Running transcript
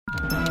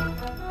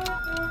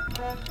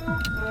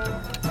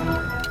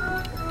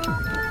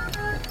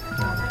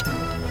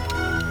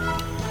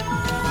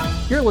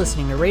You're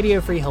listening to Radio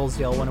Free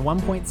Hillsdale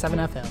 101.7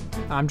 FM.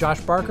 I'm Josh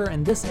Barker,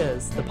 and this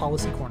is the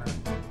Policy Corner.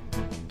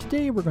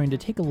 Today, we're going to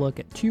take a look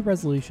at two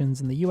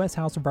resolutions in the U.S.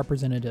 House of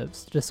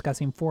Representatives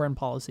discussing foreign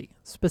policy,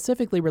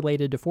 specifically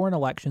related to foreign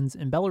elections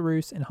in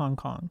Belarus and Hong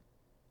Kong.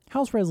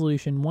 House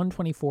Resolution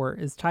 124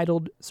 is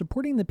titled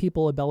Supporting the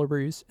People of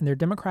Belarus in Their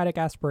Democratic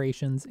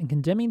Aspirations and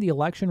Condemning the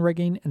Election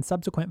Rigging and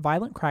Subsequent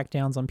Violent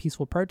Crackdowns on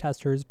Peaceful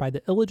Protesters by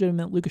the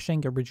Illegitimate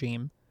Lukashenko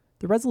Regime.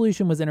 The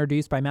resolution was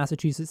introduced by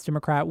Massachusetts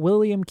Democrat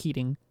William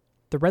Keating.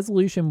 The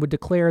resolution would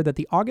declare that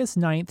the August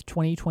 9,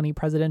 2020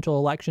 presidential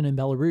election in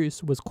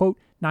Belarus was, quote,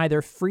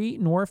 neither free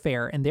nor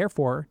fair and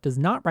therefore does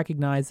not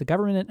recognize the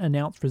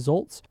government-announced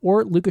results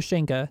or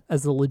Lukashenko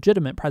as the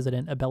legitimate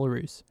president of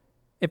Belarus.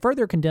 It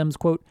further condemns,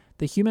 quote,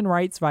 the human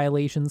rights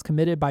violations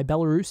committed by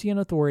Belarusian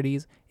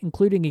authorities,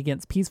 including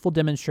against peaceful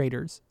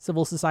demonstrators,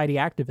 civil society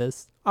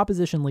activists,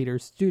 opposition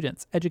leaders,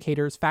 students,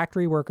 educators,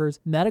 factory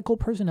workers, medical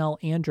personnel,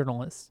 and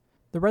journalists.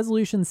 The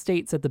resolution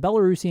states that the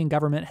Belarusian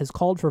government has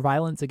called for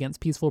violence against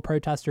peaceful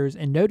protesters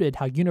and noted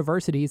how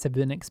universities have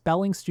been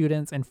expelling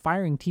students and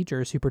firing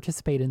teachers who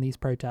participate in these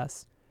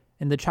protests.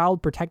 And the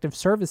Child Protective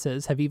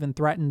Services have even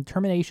threatened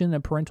termination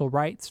of parental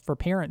rights for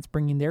parents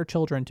bringing their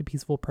children to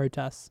peaceful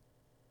protests.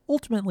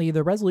 Ultimately,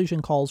 the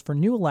resolution calls for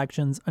new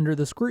elections under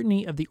the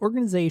scrutiny of the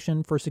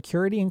Organization for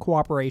Security and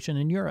Cooperation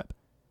in Europe.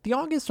 The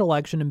August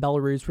election in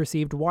Belarus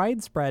received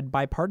widespread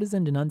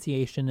bipartisan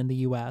denunciation in the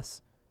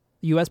U.S.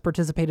 The U.S.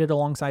 participated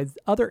alongside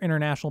other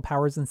international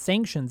powers in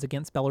sanctions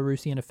against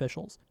Belarusian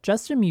officials.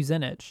 Justin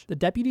Muzinich, the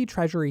Deputy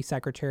Treasury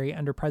Secretary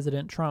under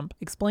President Trump,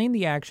 explained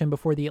the action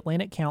before the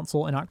Atlantic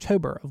Council in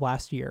October of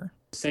last year.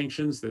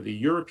 Sanctions that the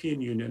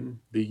European Union,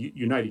 the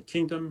United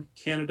Kingdom,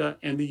 Canada,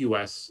 and the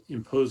U.S.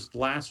 imposed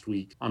last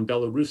week on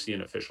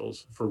Belarusian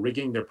officials for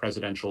rigging their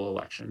presidential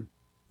election.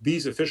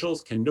 These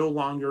officials can no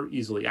longer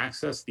easily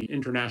access the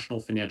international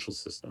financial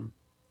system.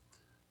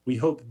 We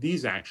hope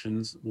these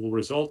actions will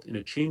result in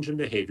a change in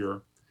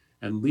behavior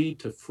and lead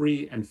to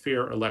free and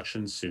fair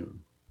elections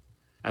soon,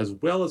 as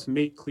well as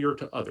make clear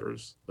to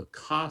others the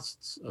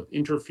costs of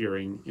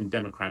interfering in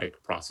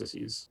democratic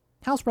processes.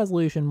 House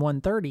Resolution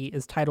 130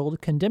 is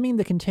titled Condemning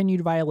the Continued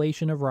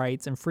Violation of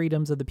Rights and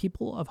Freedoms of the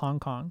People of Hong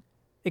Kong.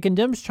 It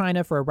condemns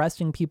China for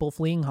arresting people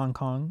fleeing Hong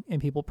Kong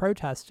and people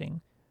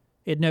protesting.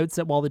 It notes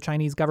that while the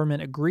Chinese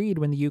government agreed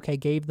when the UK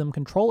gave them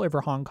control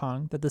over Hong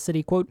Kong that the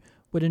city, quote,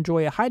 would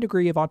enjoy a high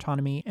degree of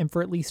autonomy and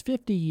for at least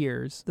 50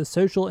 years, the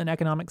social and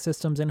economic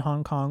systems in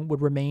Hong Kong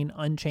would remain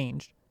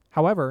unchanged.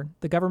 However,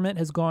 the government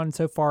has gone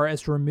so far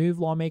as to remove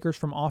lawmakers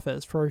from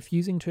office for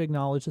refusing to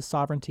acknowledge the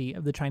sovereignty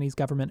of the Chinese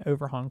government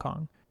over Hong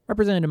Kong.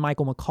 Representative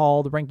Michael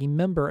McCall, the ranking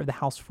member of the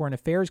House Foreign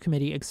Affairs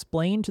Committee,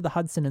 explained to the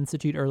Hudson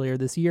Institute earlier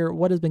this year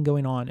what has been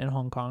going on in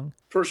Hong Kong.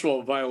 First of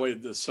all, it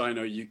violated the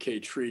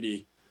Sino-UK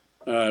treaty,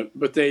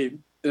 but they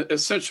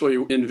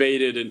essentially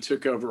invaded and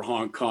took over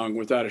Hong Kong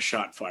without a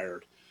shot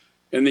fired.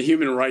 And the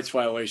human rights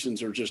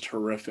violations are just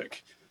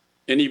horrific.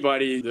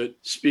 Anybody that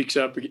speaks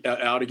up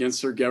out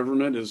against their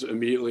government is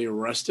immediately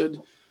arrested.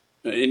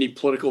 Any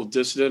political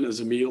dissident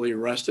is immediately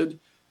arrested.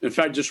 In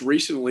fact, just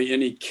recently,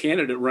 any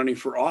candidate running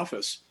for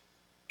office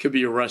could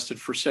be arrested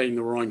for saying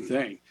the wrong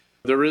thing.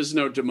 There is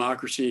no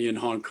democracy in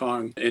Hong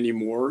Kong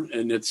anymore,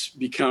 and it's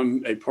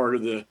become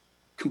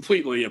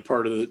completely a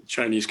part of the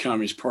Chinese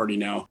Communist Party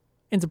now.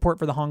 In support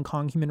for the Hong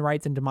Kong Human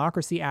Rights and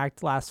Democracy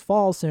Act last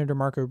fall, Senator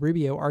Marco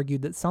Rubio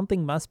argued that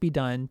something must be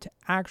done to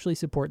actually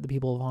support the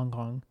people of Hong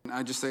Kong.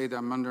 I just say that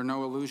I'm under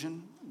no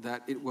illusion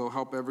that it will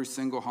help every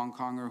single Hong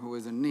Konger who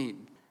is in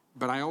need.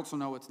 But I also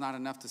know it's not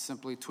enough to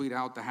simply tweet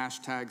out the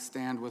hashtag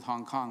Stand with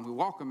Hong Kong. We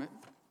welcome it,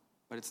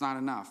 but it's not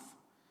enough.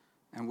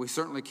 And we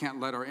certainly can't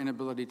let our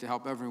inability to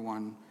help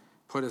everyone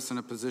put us in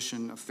a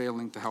position of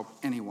failing to help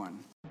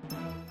anyone.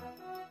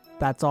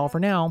 That's all for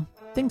now.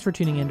 Thanks for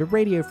tuning in to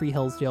Radio Free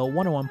Hillsdale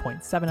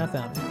 101.7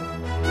 FM.